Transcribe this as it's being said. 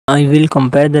I will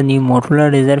compare the new Motorola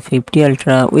Razr 50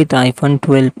 Ultra with iPhone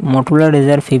 12. Motorola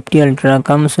Razr 50 Ultra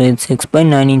comes with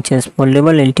 6.9 inches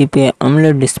foldable LTP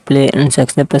AMOLED display and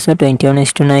success ratio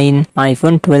 21:9.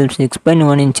 iPhone 12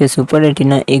 6.1 inches Super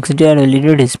Retina XDR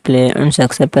LED display and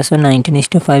success ratio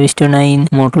 19:5:9.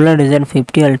 Motorola Razr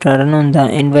 50 Ultra run on the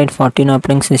Android 14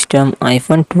 operating system.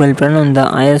 iPhone 12 run on the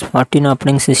iOS 14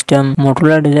 operating system.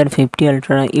 Motorola Razr 50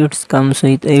 Ultra it comes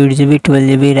with 8GB,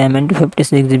 12GB RAM and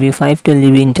 56GB,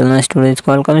 512GB internal storage.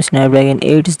 Qualcomm Snapdragon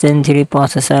 8 Gen 3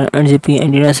 processor and GPU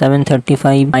Adreno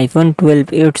 735. iPhone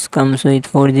 12 it comes with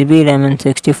 4GB RAM and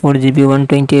 64GB,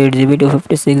 128GB to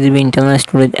 56GB internal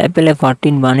storage. Apple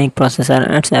A14 Bionic processor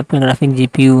and Apple graphic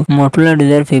GPU. Motorola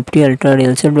Razr 50 Ultra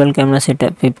real set dual camera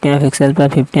setup 50 MP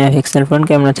plus 50 MP front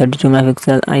camera 32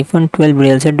 MP. iPhone 12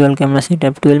 real set dual camera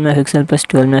setup 12 MP plus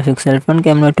 12 MP front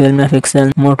camera 12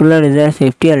 MP. Motorola Razr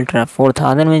 50 Ultra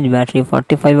 4000 mAh battery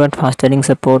 45W fast charging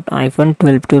support. iPhone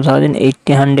 12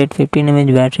 2815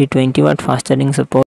 mAh battery 20W fast charging support.